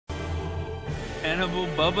Cannibal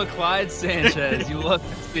Bubba Clyde Sanchez. You love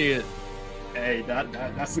to see it. Hey,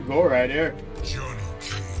 that's the goal right there.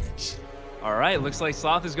 All right, looks like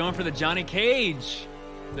Sloth is going for the Johnny Cage.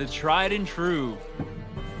 The tried and true.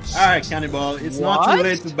 All right, Cannibal. It's not too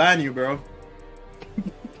late to ban you, bro.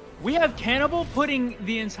 We have Cannibal putting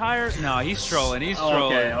the entire... No, he's trolling. He's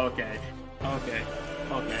trolling. Okay.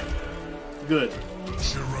 Good.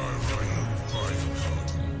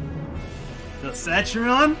 The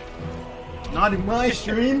Satron? Not in my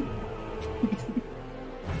stream.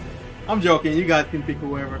 I'm joking. You guys can pick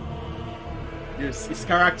whoever. It's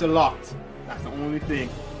character locked. That's the only thing.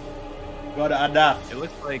 Gotta adapt. It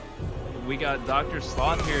looks like we got Dr.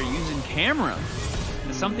 Sloth here using camera.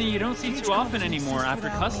 It's something you don't see too often anymore after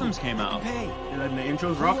Customs came out. And then the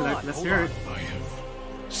intro's rock. Let's hear it. I have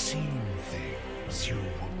seen things you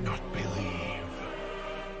will not believe.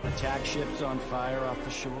 Attack ships on fire off the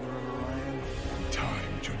shoulder of Orion.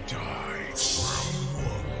 Time to die. Round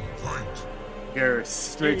one, fight. Geras,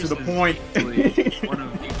 straight to the point. One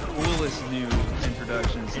of the coolest new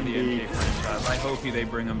introductions to the MK franchise. I hope they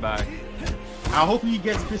bring him back. I hope he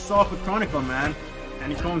gets pissed off with Kronika, man,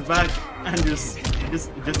 and he comes back and just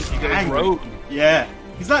angry. Yeah,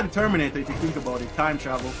 he's like the Terminator if you think about it. Time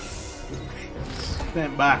travel,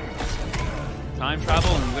 sent back. Time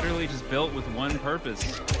travel and literally just built with one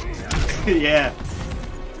purpose. Yeah,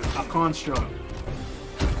 a construct.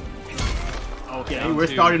 Okay, Down we're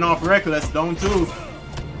two. starting off reckless. Down 2. No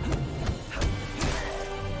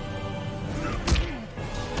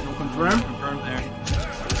confirm. Confirm there.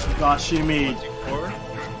 Got shimmy. Forward.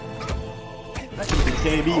 That could be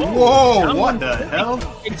KB. Oh, Whoa, what the hell?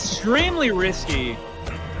 Extremely risky.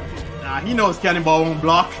 Nah, he knows Cannonball won't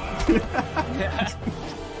block.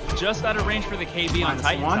 Just out of range for the KB on -1.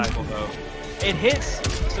 Titan tackle though. It hits,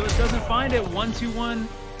 so it doesn't find it. 1-2-1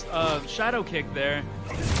 shadow kick there.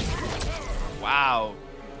 Wow.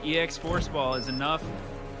 EX Force Ball is enough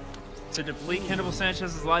to deplete Cannibal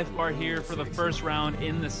Sanchez's life bar here for the first round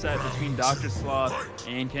in the set between Dr. Sloth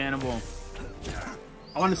and Cannibal.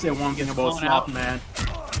 I want to say one thing about Sloth, man.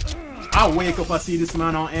 I'll wake up, I see this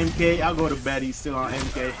man on MK. I'll go to bed, he's still on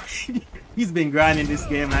MK. He's been grinding this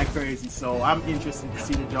game like crazy, so I'm interested to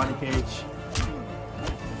see the Johnny Cage.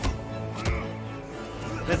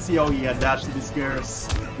 Let's see how he adapts to this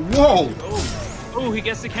Geras. Whoa! Oh, he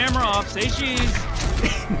gets the camera off. Say cheese.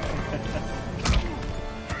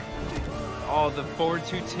 Oh, the forward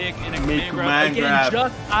 2 tick and a command grab. Again,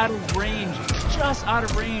 just out of range. Just out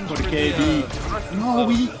of range for the KB.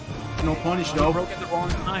 No punish though. He broke at the wrong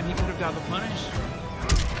time. He could have got the punish.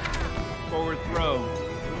 Forward throw.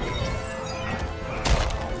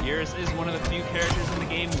 Geras is one of the few characters in the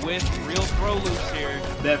game with real throw loops here.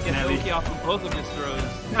 Definitely. Gets off of both of his throws.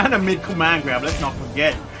 And a mid command grab, let's not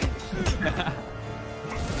forget.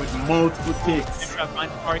 With multiple kicks.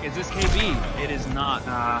 Is this KB? It is not.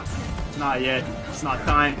 Nah, not yet. It's not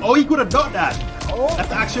time. Oh, he could have done that. Oh,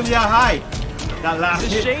 that's actually a high. That last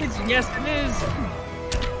hit. Shades? Yes, it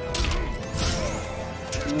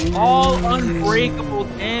is. All unbreakable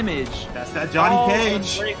damage. That's that Johnny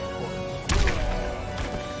Cage.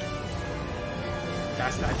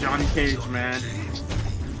 That's that Johnny Cage, man.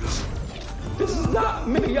 This is not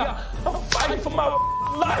me. I'm fighting for my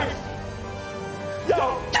life.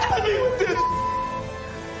 Yo, get me with this.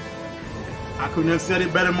 I couldn't have said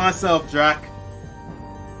it better myself, Drac.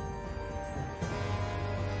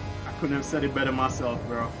 I couldn't have said it better myself,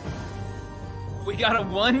 bro. We got a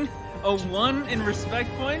one in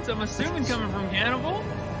respect points. I'm assuming coming from Cannibal.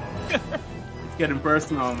 It's getting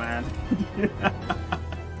personal, man.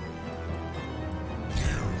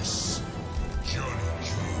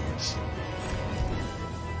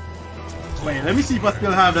 Wait, let me see if I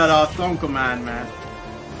still have that stone command, man.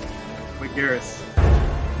 With Geras.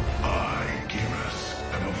 I, Geras,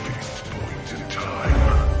 am a fixed point in time.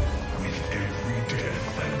 With every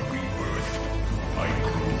death and rebirth, I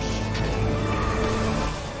grow stronger.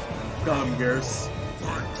 Come, Geras.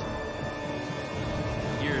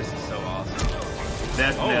 Geras is so awesome.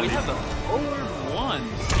 Definitely. Oh, we have the forward 1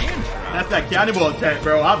 stand trap. That's that Cannibal attack,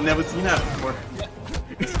 bro. I've never seen that before.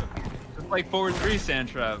 It's like forward 3 sand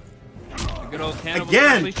trap. Good old Cannibal.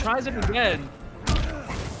 Again! He tries it again.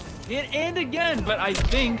 And again, but I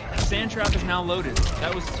think Sand Trap is now loaded.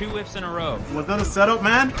 That was 2 whiffs in a row. Was that a setup,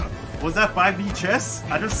 man? Was that 5D chess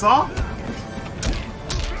I just saw?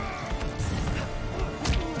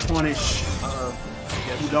 Punish.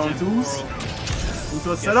 2 down 2s.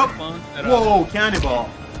 Into a setup. Whoa, Cannibal.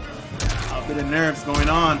 A bit of nerves going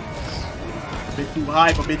on. A bit too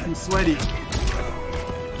hype, a bit too sweaty.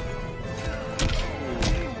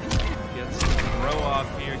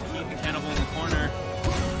 Off here, keep the Cannibal in the corner.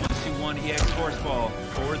 1-2-1 EX force ball.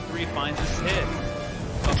 Forward 3 finds his hit.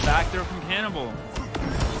 A back throw from Cannibal.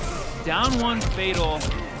 Down 1 fatal.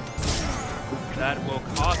 That will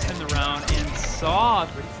cost him the round. And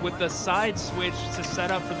Soft with the side switch to set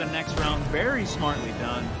up for the next round. Very smartly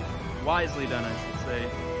done. Wisely done, I should say.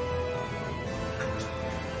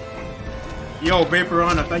 Yo,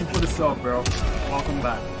 Vaporana, thank you for the sub, bro. Welcome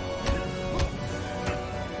back.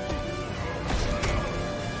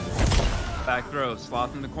 Back throw,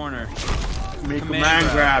 Sloth in the corner. Make command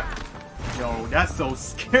grab. Yo, that's so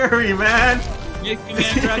scary, man. Make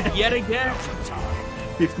command grab yet again.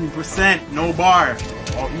 15%, no bar.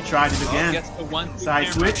 Oh, he tried it again. Gets the 1-2 Side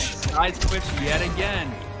camera. switch. Side switch yet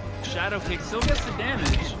again. Shadow kick still gets the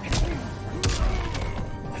damage.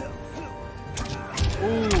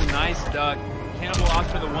 Ooh, nice duck. Cannibal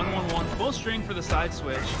opts for the 1-1-1 full string for the side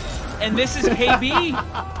switch. And this is KB.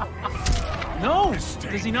 No,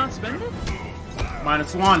 does he not spend it?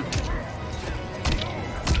 -1.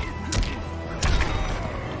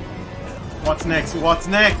 What's next? What's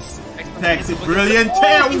next? Next is brilliant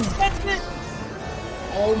tail.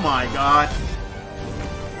 Oh my god.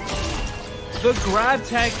 The grab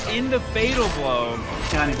tag in the fatal blow.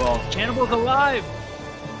 Cannibal. Cannibal's alive.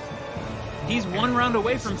 He's 1 round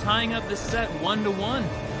away from tying up this set 1-1.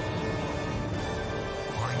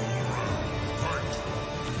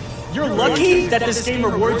 You're lucky that this game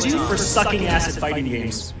rewards you for sucking ass at fighting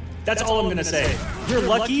games. That's all I'm gonna say. You're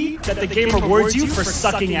lucky that the game rewards you for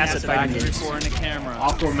sucking ass at fighting games. In the camera.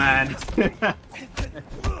 Aquaman.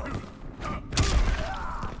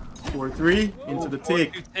 4-3 into the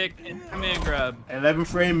tick. 4-2 tick and command grab. 11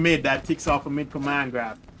 frame mid. That ticks off a mid command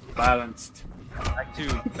grab. Balanced. Back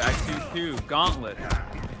 2-2. Gauntlet.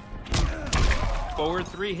 Forward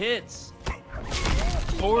 3 hits.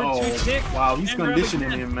 Forward 2 tick. Wow, he's command grab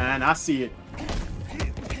conditioning again. him, man. I see it.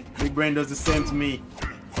 Big Brain does the same to me.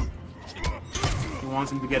 He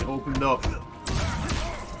wants him to get opened up.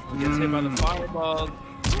 Gets hit by the fireball.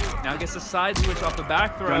 Now gets a side switch off the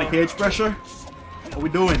back throw. Johnny Cage pressure. What are we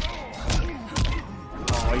doing?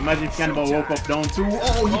 Oh, imagine if Cannibal woke up down 2.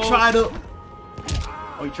 Oh, he tried to.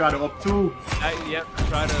 Oh, he tried to up 2. Yep,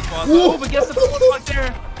 try to fall. Oh, but gets the forward block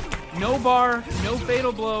there. No bar, no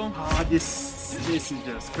fatal blow. Oh, this is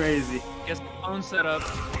just crazy. Gets the phone set up.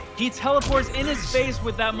 He teleports in his face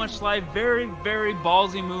with that much life. Very, very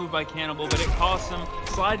ballsy move by Cannibal, but it costs him.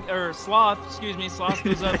 Sloth goes up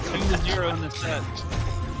 2-0 in the set.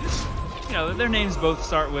 You know, their names both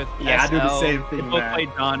start with Yeah, SL. I do the same thing, They both man. play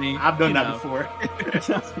Donnie. I've done that know. before.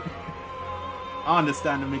 I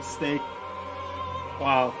understand the mistake.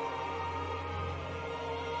 Wow.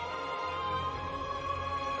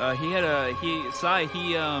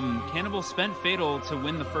 Cannibal spent Fatal to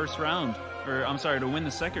win the first round. Or, I'm sorry, to win the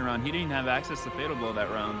second round. He didn't have access to Fatal Blow that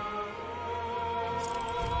round.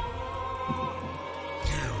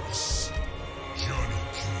 Geras, Johnny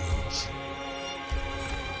Cage.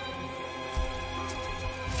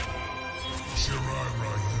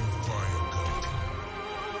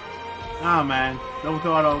 Nah, man. Don't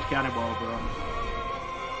throw out Cannibal, bro.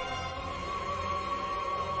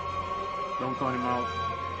 Don't call him out.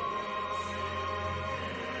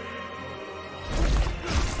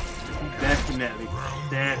 Definitely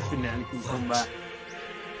can come back.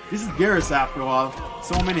 This is Geras after all.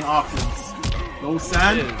 So many options. Low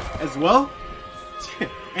sand as well.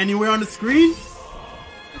 Anywhere on the screen.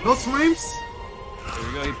 Those frames. There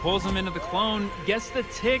we go. He pulls him into the clone. Gets the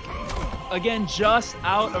tick. Again, just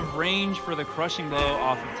out of range for the crushing blow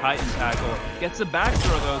off of Titan Tackle. Gets a back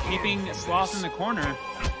throw though, keeping Sloth in the corner.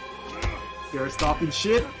 Geras stopping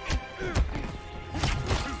shit.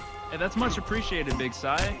 Hey, that's much appreciated, Big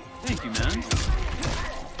Sai. Thank you, man.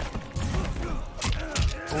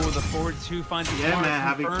 Oh, the forward 2 finds the Yeah, corner, man.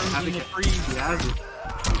 Having in the freeze. he has it.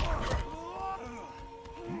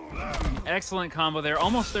 Excellent combo there,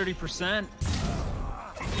 almost 30%.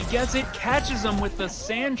 He gets it, catches him with the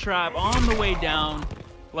sand trap on the way down.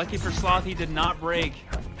 Lucky for Sloth, he did not break.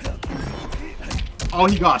 Oh,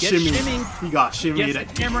 he got Gets shimmied. shimmied. He got shimmied.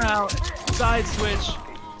 Gets the camera out, side switch.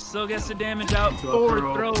 Still gets the damage out, forward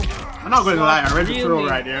throw. I'm not going to lie, I read the Really? throw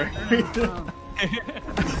right there.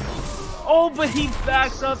 Oh, but he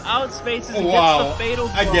backs up, outspaces, and Wow. gets the fatal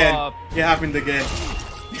blow Again. up. It happened again.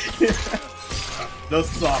 Those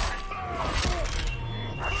suck.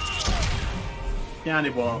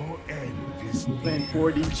 Cannibal. Playing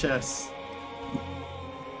 4D chess.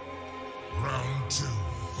 Round 2,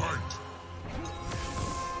 fight.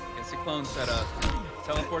 Gets the clone set up.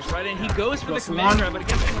 Teleports right in. He goes for Plus the command one. grab, but it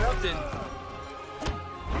gets interrupted.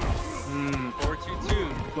 Forward 2-2.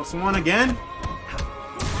 +1 again.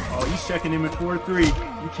 Oh, he's checking him at 4-3.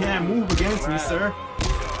 You can't move against me, sir.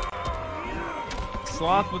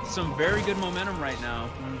 Sloth with some very good momentum right now.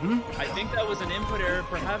 I think that was an input error,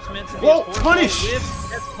 perhaps meant to be Whoa, a force punish!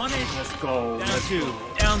 Yes, punish. Let's go. Down two.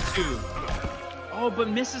 Down two. Oh, but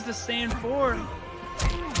misses the stand four.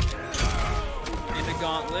 Into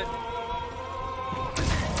Gauntlet.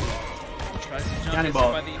 Tries to jump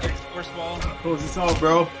Cannonball. by the X-Force ball. Close this out,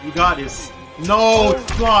 bro. You got this. No,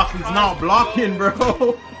 Sloth is not blocking,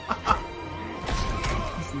 bro.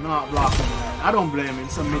 He's not blocking, man. I don't blame him.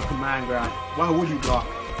 It's a mid-command grab. Why would you block?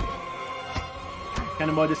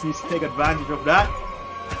 Cannonball just needs to take advantage of that.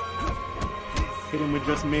 Hit him with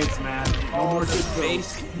just mids, man. No more shit, bro.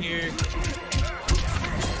 Base here.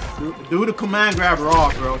 Do the command grab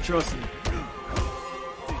raw, bro. Trust me.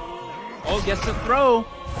 Oh, gets the throw.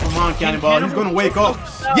 Come on, Cannonball. He's gonna wake up.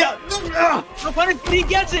 Yeah. No punish, but he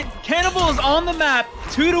gets it. Cannibal is on the map.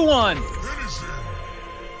 2-1.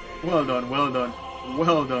 Well done. Well done.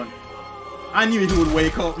 Well done. I knew he would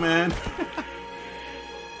wake up, man.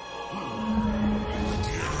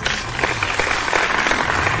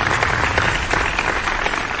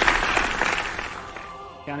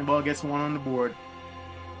 Cannonball gets one on the board.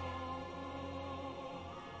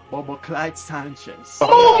 Bobo Clyde Sanchez.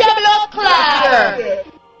 Move your blood clot!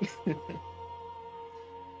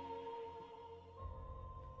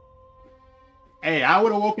 Hey, I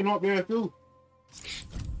would have woken up there too.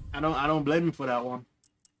 I don't blame him for that one.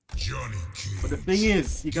 But the thing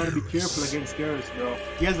is, you gotta be careful against Geras, bro.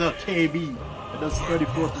 He has a KB that does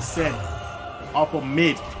 34% off of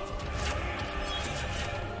mid.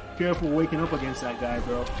 Careful waking up against that guy,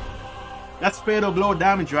 bro. That's fatal blow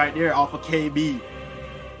damage right there off of KB.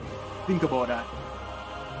 Think about that.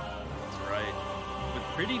 That's right. With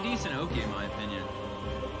pretty decent Oki, in my opinion.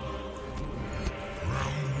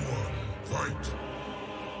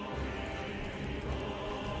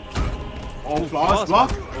 Oh, flawless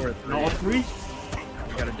block. No, 3.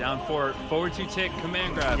 We got a down four. Forward 2 tick.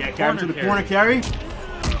 Command grab. Yeah, carry him to the corner carry.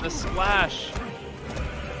 The splash.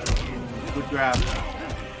 Good grab.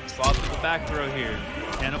 Sloth with the back throw here.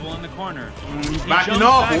 Cannibal in the corner. He's He backing jumps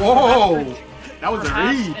up. back, Whoa. perhaps That was a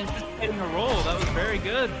perhaps read. anticipating a roll. That was very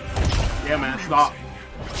good. Yeah, man, stop.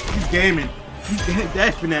 He's gaming. He's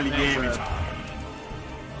definitely gaming.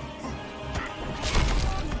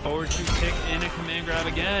 Forward 2 tick and a command grab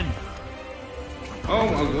again. Oh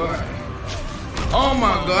my god. Oh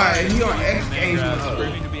my god. And he on X Command Games. grab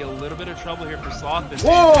proving to be a little bit of trouble here for Sloth this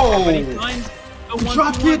Whoa! time. But he finds the He 1-2-1.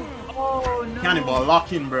 dropped it. Oh no. Cannonball,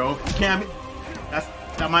 lock in, bro. You can't.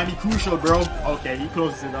 That might be crucial, bro. Okay, he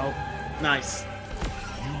closes it out. Nice.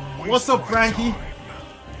 What's up, Frankie?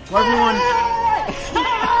 For everyone.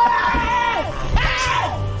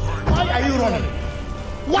 Why are you running?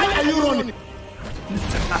 Why are you running?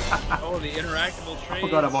 Oh, the interactable I trade.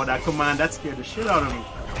 forgot about that command. That scared the shit out of me.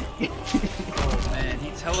 Oh man,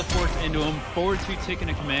 he teleports into him. Forward 2 tick and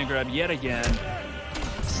a command grab yet again.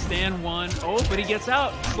 Stand 1. Oh, but he gets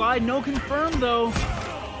out. Slide no confirm though.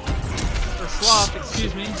 Or Sloth,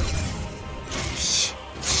 excuse me.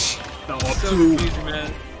 The up So 2. confused,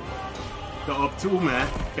 man. The up 2, man.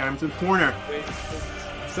 Carry him to the corner.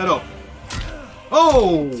 Set up.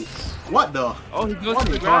 Oh! What the? Oh, he goes What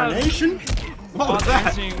to the grab. incarnation? What was Sloth that?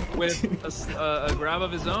 answering with a grab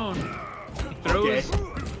of his own. He throws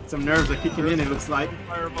Some nerves are kicking in, it looks like.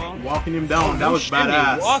 fireball. Walking him down. Oh, that no was shimmy.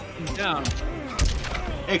 badass. Walk him down.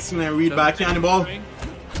 Excellent read by Cannonball.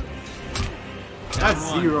 That's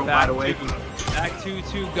 0, by the way. Back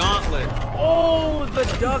 2-2 gauntlet. Oh, the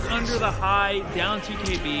duck under the high, down 2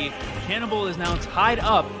 KB. Cannibal is now tied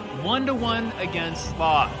up 1-1 against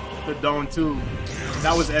Sloth. The down 2.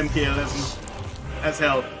 That was MK11 as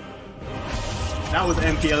hell. That was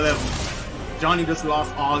MK11. Johnny just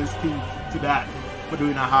lost all his teeth to that for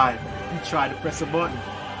doing a high. He tried to press a button.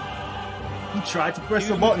 He tried to press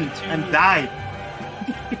a button and died.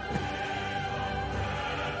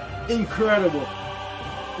 Incredible.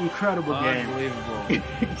 Incredible game. Unbelievable.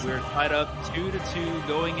 We're tied up 2-2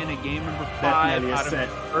 going into game number 5 Definitely a out of set.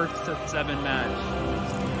 the first of 7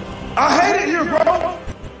 match. I hate it here, bro.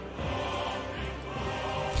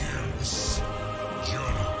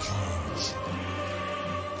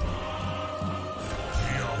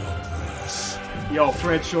 Yo,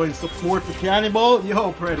 Fred showing support for Cannibal.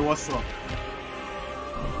 Yo, Fred, what's up?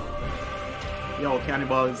 Yo,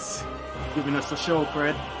 Cannibal is giving us a show,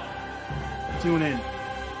 Fred. Tune in.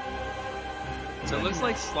 So it looks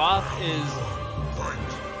like Sloth is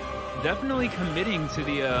definitely committing to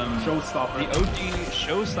the Showstopper. the OG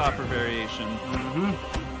showstopper variation.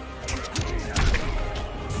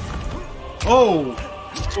 Oh!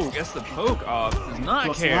 Oh, guess the poke off does not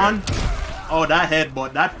Plus care. 1. Oh, that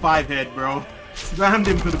headbutt. That 5 head, bro. Slammed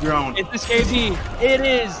him to the ground. It's this KB. It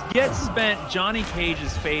is. Gets spent. Johnny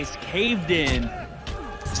Cage's face caved in.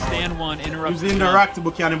 Stand one. Interrupts. He's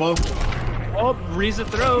interactable, Cannibal. Oh, Riza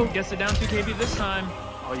throw. Gets it down 2 KB this time.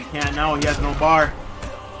 Oh, you can't now. He has no bar.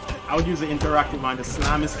 I would use the interactive one to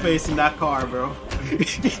slam his face in that car, bro.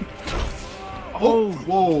 Oh,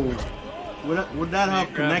 whoa. Would that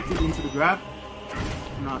have connected into the grab?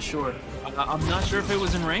 I'm not sure. I'm not sure if it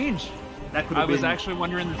was in range. That could I have was been, actually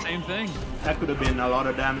wondering the same thing. That could have been a lot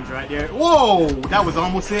of damage right there. Whoa! That was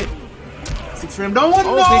almost it. 6 frame. Don't want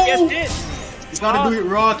Oh, big hit. You gotta do it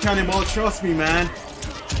raw, Cannibal. Trust me, man.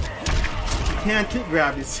 You can't kick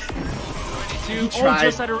grab this. He tried.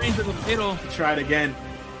 Just out of range of the fatal. He tried again.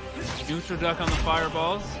 Neutral duck on the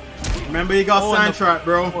fireballs. Remember, you got sand trap,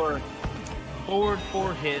 bro. Forward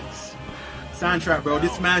 4 hits. Sand trap, bro.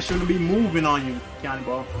 This man shouldn't be moving on you,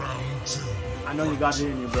 Cannibal. I know you got it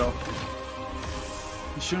in you, bro.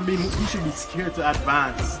 He shouldn't be. He should be scared to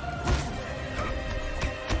advance.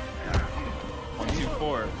 1, 2,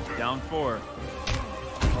 4. Down 4.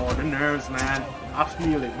 Oh, the nerves, man. I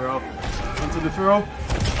feel it, bro. Into the throw.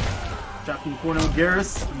 Trapped in the corner with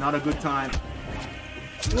Geras. Not a good time.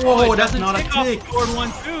 Whoa, that's not a tick. Forward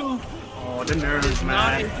 1, 2. Oh, the nerves,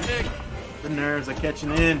 man. The nerves are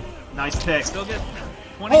catching in. Nice tech. Still get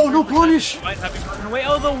 20%. Oh, no punish. Might have been broken away.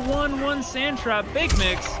 Oh, the 1-1 sand trap. Big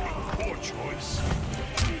mix. Poor choice.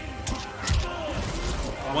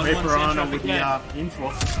 1-1 sand trap with again. the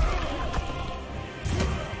info.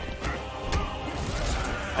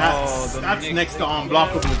 That's next to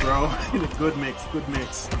unblockable, bro. Good mix, good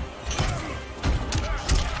mix.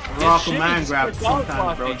 Rock a man grab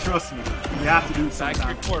sometimes, bro. Trust me. You have to do it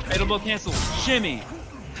sometimes. Fatal blow cancel. Shimmy.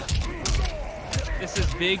 This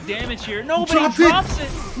is big damage here. Nobody drops it.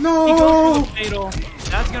 No. He goes for the fatal.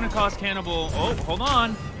 That's gonna cost Cannibal. Oh, hold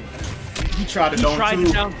on. He tried it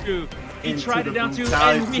down too. He tried it down too.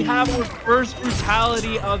 And we have our first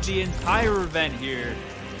brutality of the entire event here.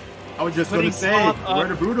 I was just gonna say, we're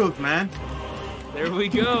the brutals, man. There we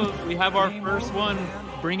go. We have our first one,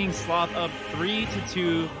 bringing Sloth up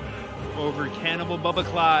 3-2 over Cannibal Bubba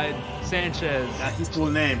Clyde Sanchez. That's his full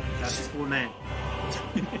name. That's his full name.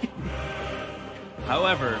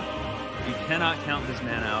 However, you cannot count this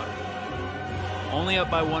man out. Only up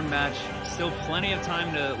by 1 match. Still plenty of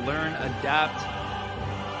time to learn, adapt,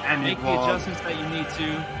 and make the adjustments that you need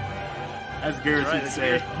to. As Geras would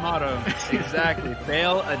say. Geras' motto. Exactly.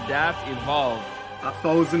 Fail, adapt, evolve.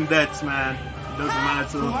 1,000 deaths, man. It doesn't matter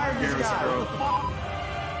to Geras, bro.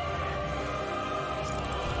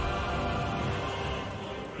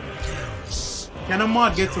 Can a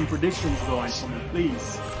mod get some predictions going for me,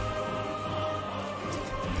 please?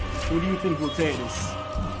 Who do you think will take this?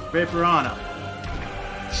 Vaporana.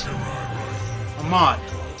 A mod.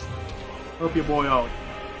 Help your boy out.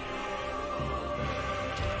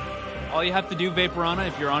 All you have to do, Vaporana,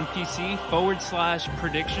 if you're on PC,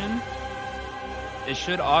 /prediction. It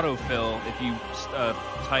should autofill if you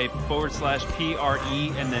type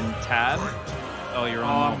 /PRE and then tab. Oh, you're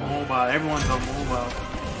on mobile. Everyone's on mobile.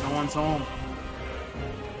 No one's home.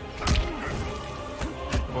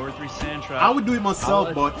 Forward 3 sand trap. I would do it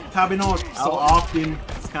myself, but tabbing out so often,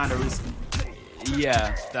 it's kind of risky.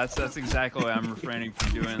 Yeah, that's exactly why I'm refraining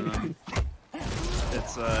from doing them.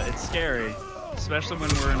 It's scary. Especially when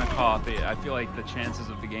we're in a co-op, I feel like the chances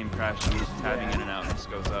of the game crashing, just tabbing in and out, just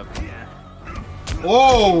goes up.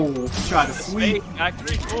 Oh! He tried to sweep. Back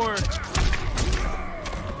 3-4.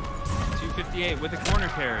 258 with a corner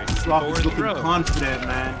carry. Sloth is looking confident,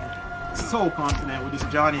 man. So confident with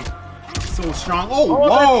this Johnny. So strong. Oh,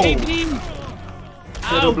 whoa!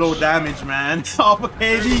 Fatal blow damage, man. Off of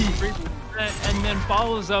KD. And then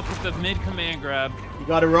follows up with the mid command grab. You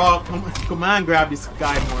gotta command grab this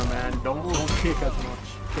guy more, man. Don't kick as much.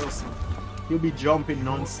 Trust me. He'll be jumping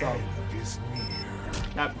non-stop.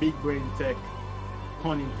 That big brain tech.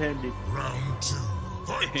 Pun intended. Round 2.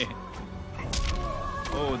 Fight.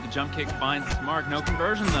 Oh, the jump kick finds its mark. No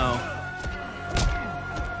conversion though.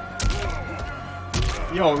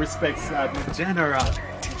 Yo, respects Geras.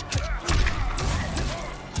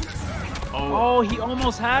 Oh, he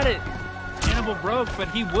almost had it. Cannibal broke, but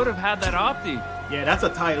he would have had that opti. Yeah, that's a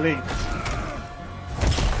tight link.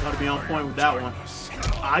 Gotta be on point with that one.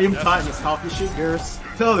 I am tightness. Talk your shit, Geras.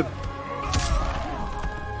 Tell him.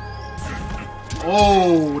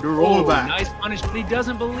 Oh, the rollback. Nice punish, but he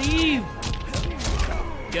doesn't believe.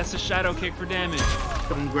 Gets a shadow kick for damage.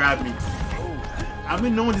 Don't grab me. I've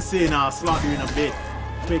been known to say Slot doing a bit.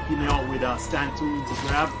 Faking me out with stand 2 into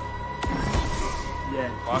grab. Yeah,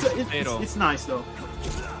 it's nice though.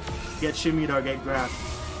 Get shimmied or get grabbed.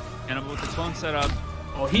 Cannibal with the clone setup.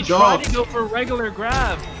 Oh, he tried to go for a regular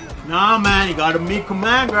grab. Nah, man, you gotta make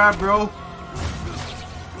command grab, bro.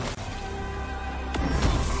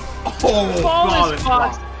 Oh, Flawless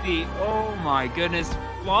blocks block. the feet. Oh my goodness.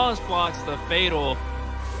 Flawless blocks the fatal.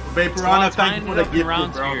 Vaporana, thank you for the Tying it up in gift,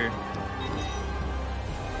 rounds bro. here.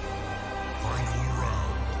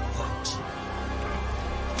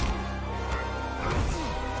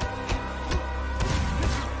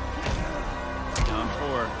 Down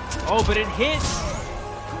 4. Oh, but it hits.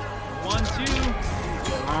 1, 2.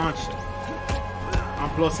 Launched. I'm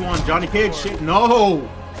 +1. Johnny Cage shit. No.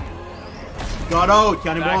 Got out.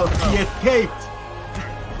 Cannonball. He escaped.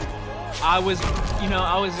 I was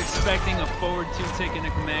expecting a forward 2-tick and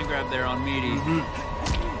a command grab there on Meaty.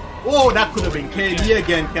 Oh, that could have been KD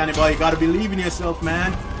again, Cannibal. You gotta believe in yourself,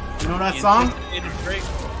 man. You know that song? Break.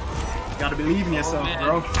 You gotta believe in yourself, man.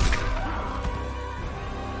 bro.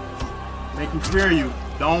 Make him fear you.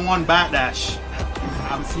 Don't want backdash. I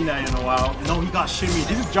haven't seen that in a while. No, he got shimmy.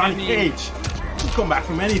 This is Johnny Cage. He come back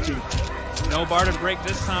from anything. No bar to break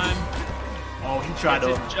this time. Oh, he tried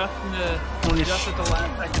to punish. Just at the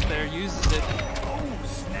last second there, uses it.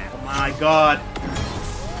 Oh my god.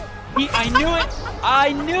 I knew it!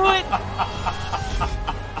 I knew it!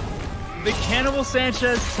 The Cannibal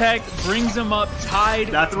Sanchez tech brings him up tied.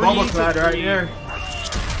 That's Bubba Cloud right there.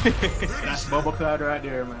 That's Bubba Cloud right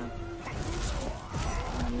there, man.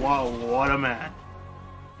 Wow, what a man.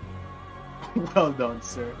 Well done,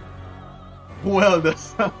 sir. Well done,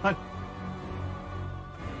 son.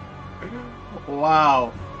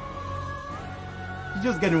 Wow. He's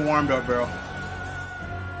just getting warmed up, bro.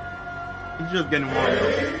 He's just getting warmed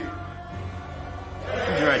up.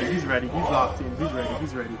 He's ready, he's ready, he's locked in, he's ready,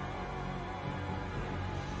 he's ready.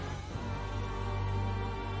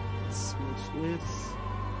 Let's switch this.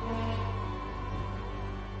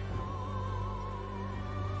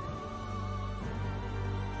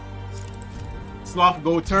 Sloth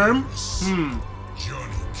go term?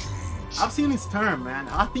 I've seen his term, man.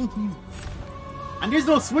 I think he's... And there's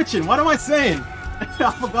no switching. What am I saying?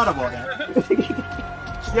 I forgot about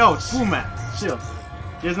that. Yo, Spoon Man, chill.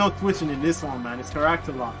 There's no switching in this one, man. It's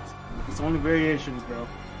character locked. It's only variations, bro.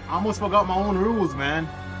 I almost forgot my own rules, man.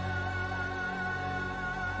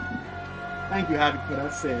 Thank you, Havoc, for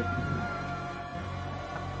that save.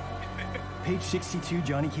 Page 62,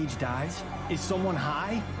 Johnny Cage dies. Is someone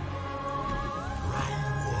high?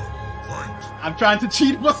 I'm trying to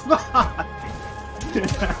cheat, but not.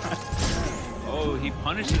 Oh, he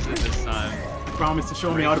punishes it this time. He promised to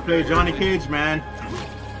show me how to play Johnny Cage, man.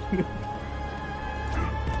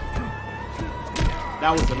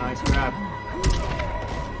 That was a nice grab.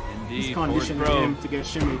 Indeed. He's conditioning him to get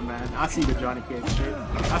shimmied, man. I see the Johnny Cage shit.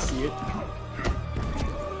 I see it.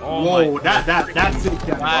 Oh whoa, my that's it,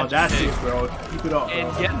 Cannibal. That's it, bro. Keep it up, bro.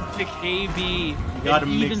 And get the KB. You gotta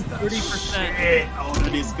mix even that 30% shit out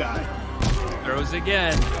of this guy. Throws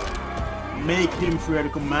again. Make him fear the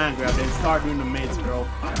command grab, then start doing the mids, bro.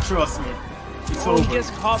 Trust me. It's Oh, over. he gets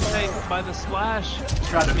caught by the slash.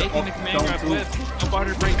 Try to Making the command grab whip. No bar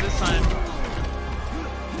to break this time.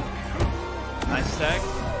 Nice tech.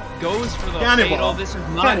 Goes for the Cannibal. fatal. This is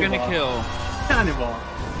not Cannibal. gonna kill. Cannibal.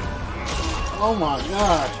 Oh my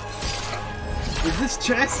god. Is this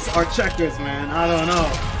chess or checkers, man? I don't know.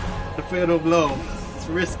 The fatal blow. It's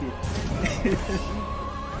risky. Well,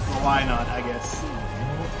 why not, I guess.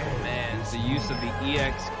 Man, the use of the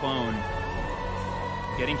EX clone.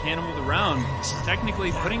 Getting Cannibal the round.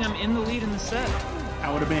 Technically putting him in the lead in the set.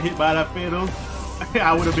 I would have been hit by that fatal.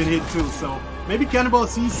 I would have been hit too, so maybe Cannibal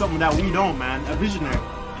sees something that we don't, man. A visionary.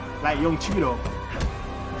 Like young Cheeto.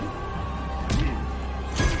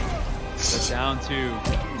 So down 2.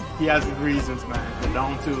 He has his reasons, man. They're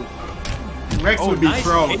down 2. Rex would be nice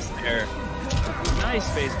pro. Space there. Nice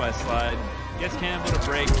space by slide. Gets Cannibal to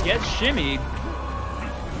break. Gets shimmied.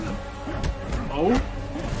 Oh?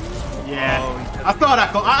 Yeah.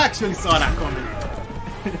 Oh, I actually saw that coming.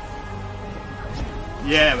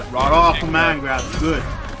 Yeah, raw command grab. Good.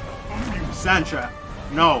 Sand trap.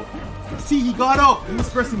 No. See, he got up. He was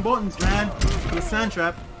pressing buttons, man. The sand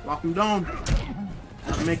trap. Lock him down.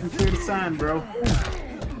 Gotta make him clear the sand, bro.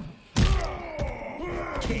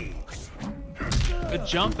 Good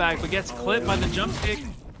jump back, but gets clipped by the jump kick.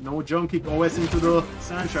 No jump kick. OS into the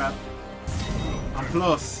sand trap. And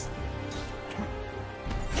plus.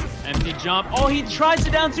 Empty jump. Oh, he tried to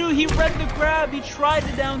down 2. He read the grab. He tried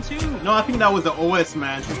to down 2. No, I think that was the OS,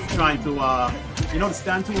 man. Trying to, you know the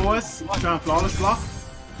stand 2 OS? Trying flawless block?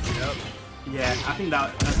 Yep. Yeah, I think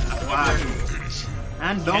that's what happened.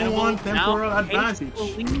 And don't want temporal advantage.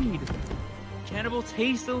 Lead. Cannibal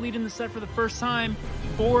takes the lead in the set for the first time.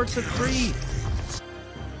 4-3.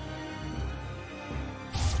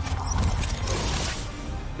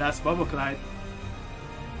 That's Bubble Clyde.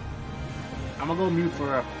 I'm gonna go mute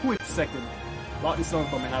for a quick second. About this song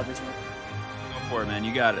from my habits, man. Go for it, man.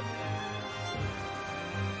 You got it.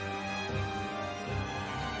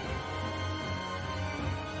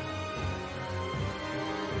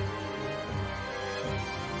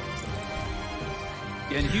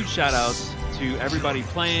 Again, huge shout outs to everybody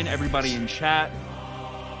playing, everybody in chat,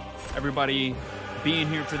 everybody being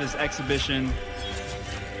here for this exhibition,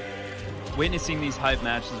 witnessing these hype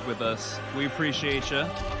matches with us. We appreciate you.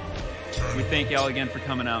 We thank y'all again for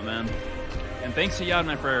coming out, man. And thanks to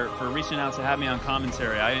YAAD for reaching out to have me on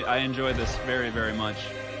commentary. I enjoy this very, very much.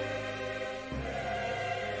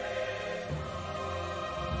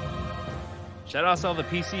 Shout out to all the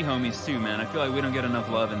PC homies too, man. I feel like we don't get enough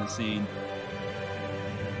love in the scene.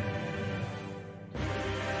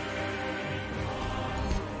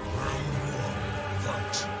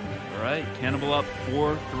 All right, Cannibal up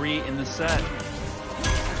 4-3 in the set.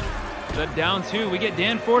 The down 2, we get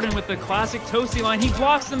Dan Forden with the classic Toasty line. He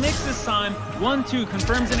blocks the mix this time. 1-2,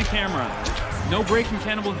 confirms in a camera. No break from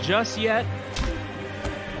Cannibal just yet.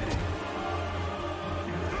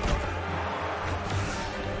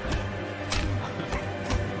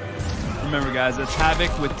 Remember, guys, that's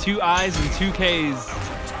Havoc with 2 I's and 2 K's.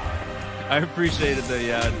 I appreciate it, though,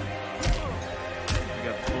 YAAD. We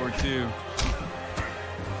got 4-2.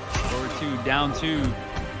 4-2, down 2.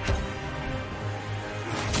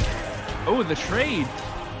 Oh, the trade.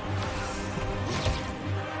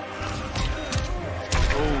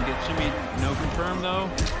 Oh, get Jimmy. No confirm, though.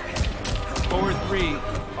 4-3.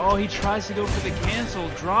 Oh, he tries to go for the cancel.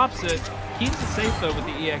 Drops it. Keeps it safe, though, with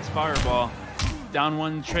the EX Fireball. Down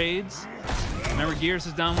 1 trades. Remember, Geras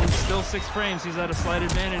is down 1. Still 6 frames. He's at a slight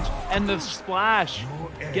advantage. And the splash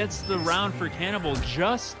gets the round for Cannibal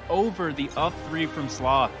just over the up 3 from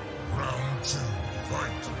Sloth. Round 2,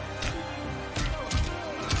 fight.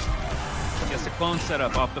 Gets the clone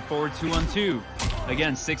setup off the forward 2-on-2.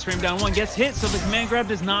 Again, 6 frame down 1. Gets hit, so the command grab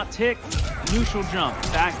does not tick. Neutral jump.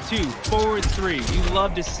 Back 2. Forward 3. You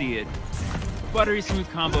love to see it. Buttery smooth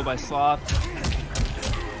combo by Sloth.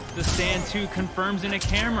 The stand 2 confirms in a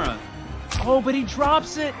camera. Oh, but he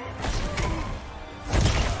drops it.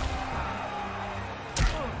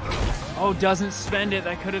 Oh, doesn't spend it.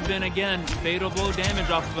 That could have been, again, fatal blow damage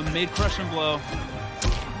off of a mid-crushing blow.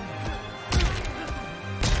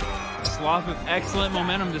 Sloth with excellent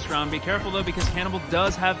momentum this round. Be careful, though, because Cannibal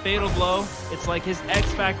does have fatal blow. It's like his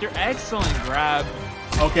X factor. Excellent grab.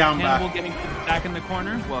 Okay, I'm Cannibal back. getting back in the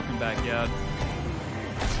corner. Welcome back, YAAD.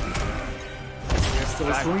 Still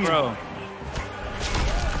Back swinging. throw.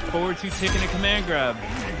 Forward 2 tick and a command grab.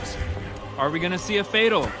 Are we going to see a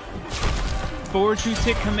fatal? Forward 2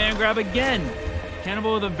 tick command grab again.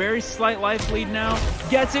 Cannibal with a very slight life lead now.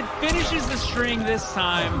 Gets it, finishes the string this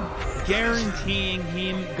time, guaranteeing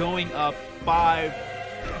him going up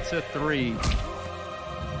 5-3.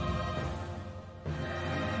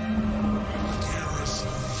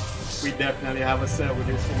 We definitely have a set with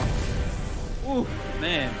this one. Ooh,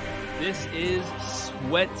 man, this is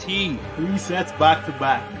sweaty. 3 sets back to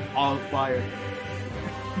back. All fire.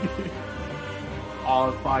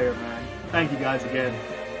 All fire, man. Thank you guys again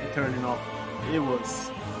for turning up.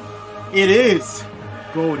 It is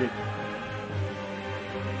goated.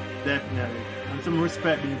 Definitely. And some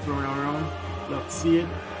respect being thrown around. Love to see it.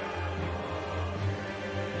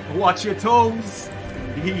 Watch your toes.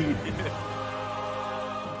 Indeed.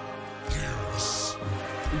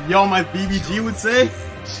 Yo, my BBG would say.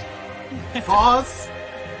 Pause.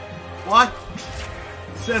 What?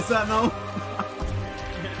 Says that now?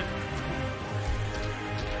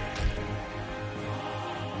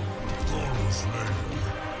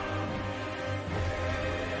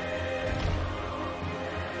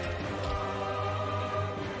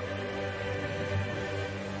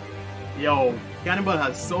 Yo, Cannibal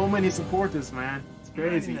has so many supporters, man. It's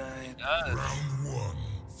crazy. Round 1,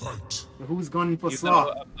 fight. Who's gunning for You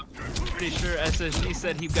Sloth? know, I'm pretty sure SSG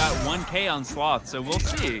said he got 1K on Sloth, so we'll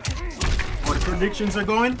see. Oh, the predictions are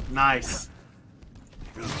going? Nice.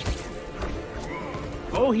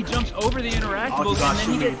 Oh, he jumps over the interactables, Oh, and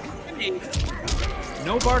then he gets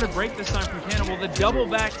no bar to break this time from Cannibal. The double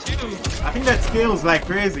back too. I think that scales like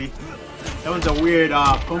crazy. That was a weird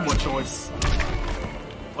combo choice.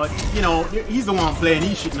 But, you know, he's the one playing.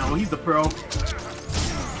 He should know. He's the pro.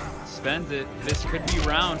 Spends it. This could be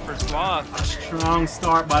round for Sloth. Strong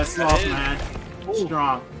start by Sloth, man.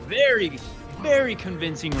 Strong. Very, very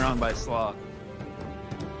convincing round by Sloth.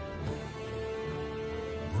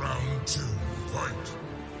 Round 2, fight.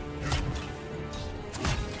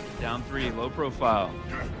 Down 3, low profile.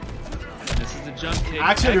 This is a jump kick.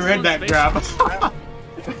 I actually read Excellent that space. grab.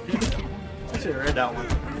 I should have read that one.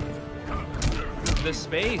 the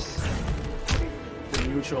space. The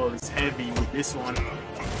neutral is heavy with this one.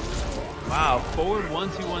 Wow, forward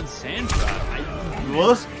 1-2-1 sand trap.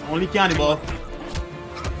 Was only cannibal.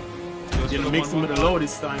 Goes Didn't for mix him 1-1-1. with the low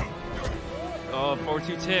this time. Oh,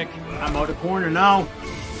 4-2 tick. I'm out the corner now.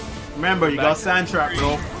 Remember, you got sand trap,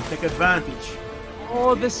 bro. Take advantage.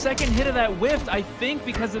 Oh, the second hit of that whiffed, I think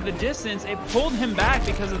because of the distance, it pulled him back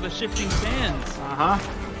because of the shifting sands. Uh-huh.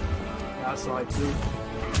 That's right, too.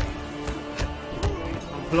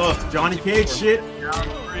 Plus, Johnny Cage shit. Down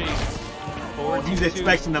 3. Forward He's 2-2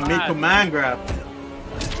 expecting to make flat. a man grab.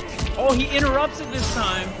 Oh, he interrupts it this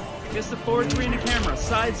time. Gets the forward 3 into camera.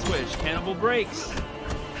 Side switch. Cannibal breaks.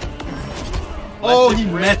 Oh, Lets it he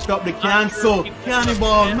rip. messed up the cancel. He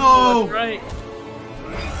Cannibal, cancel, no. that's right.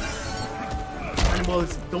 Cannibal,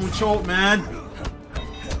 don't choke, man.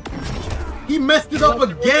 He messed it up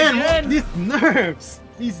again. What?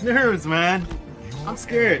 These nerves, man. I'm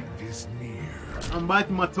scared. I'm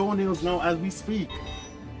biting my toenails now as we speak.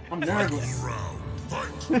 I'm nervous.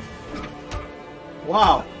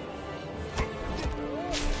 Wow.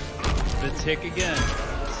 The tick again.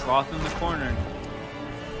 Sloth in the corner.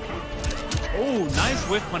 Oh, nice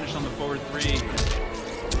whiff punish on the forward 3.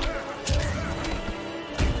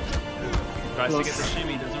 Tries to get the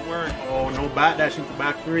shimmy, doesn't work. Oh, no back dash into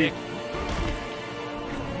back 3.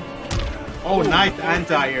 Oh, nice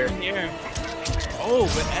anti-air. Here. Oh,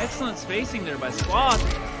 but excellent spacing there by Sloth.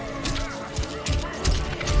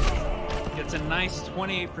 Gets a nice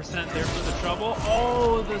 28% there for the trouble.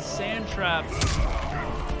 Oh, the sand trap.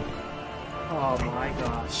 Oh my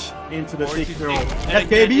gosh. Into the thick 4-2 throw. tick. That's And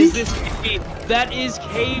again, is KB? this KB? That is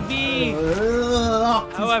KB.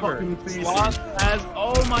 However, Sloth has,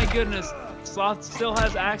 oh my goodness, Sloth still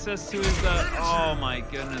has access to his, oh my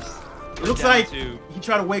goodness. It looks like he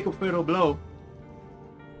tried to wake up Fatal Blow.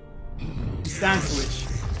 Stand switch.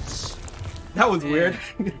 That was weird.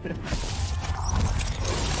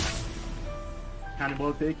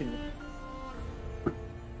 Cannibal taking it.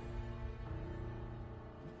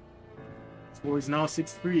 Score is now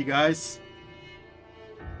 6-3, guys.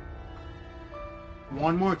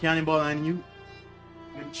 One more Cannibal and you.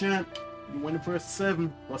 You're the champ. You win the first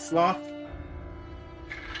 7. What's Sloth?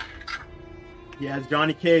 He has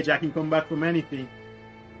Johnny Cage. I can come back from anything.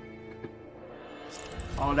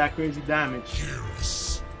 All that crazy damage.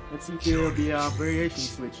 Let's see if there will be a variation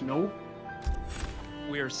switch. No.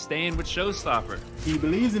 We are staying with Showstopper. He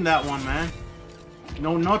believes in that one, man.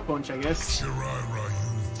 No nut punch, I guess.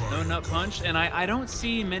 No nut punch, and I don't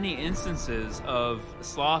see many instances of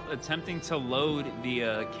Sloth attempting to load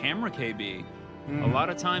the camera KB. A lot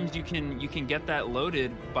of times you can get that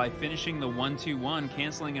loaded by finishing the 1-2-1,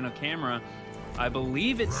 canceling in a camera. I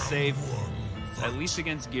believe it's safe, at least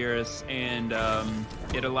against Geras, and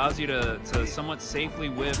it allows you to somewhat safely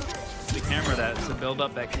whiff the camera to build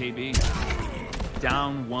up that KB.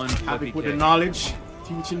 Down 1 flippy Happy with the kick. knowledge.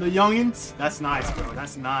 Teaching the youngins. That's nice, bro.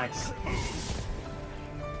 That's nice.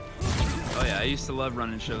 Oh yeah, I used to love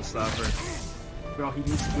running Showstopper. Bro, he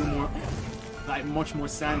needs to do more, like much more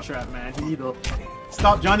sand trap, man. He need to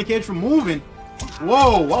stop Johnny Cage from moving.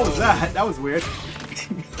 Whoa, what was that? That was weird.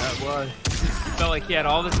 That was. Felt like he had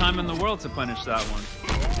all the time in the world to punish that one.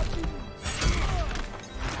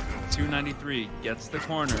 293 gets the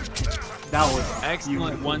corner. That was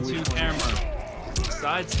Excellent 1-2 camera.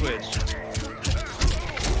 Side switch.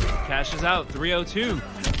 Cashes out 302.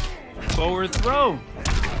 Forward throw.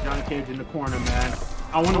 Johnny Cage in the corner, man.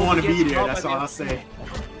 I wouldn't want to be there. That's all I'll say.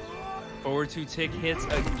 Forward 2 tick hits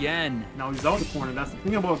again. Now he's out the corner. That's the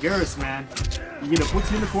thing about Geras, man. He either puts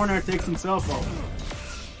you in the corner or takes himself out.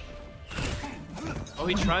 Oh,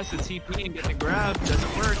 he tries to TP and get the grab.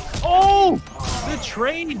 Doesn't work. Oh! The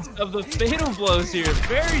trades of the fatal blows here.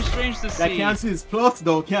 Very strange to see. That cancels his plus,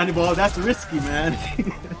 though, Cannibal. That's risky, man.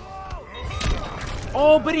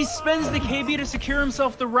 Oh, but he spends the KB to secure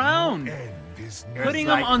himself the round. Putting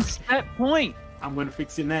him on set point. I'm going to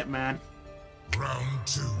fix your net, man. Round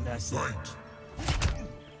 2. That's it.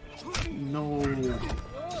 No.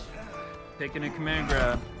 Taking a command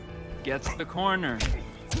grab. Gets the corner.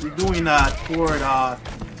 You're doing that forward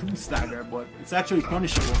 2 stagger, but it's actually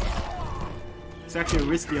punishable. It's actually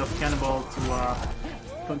risky of Cannibal to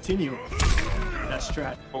continue that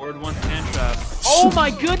strat. Forward 1 hand trap. Oh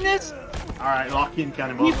my goodness! Alright, lock in,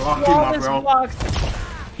 Cannibal. He Lock in, my bro.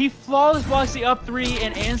 He flawless blocks the up 3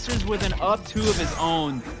 and answers with an up 2 of his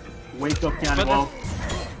own. Wake up, Cannibal.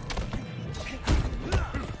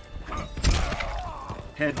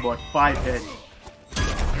 Headbutt, 5 head.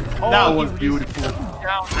 That was beautiful.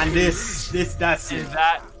 And that's it. And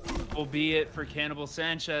that will be it for Cannibal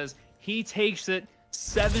Sanchez. He takes it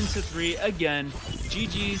 7-3 again.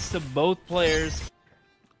 GG's to both players.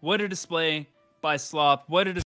 What a display by Sloth. What a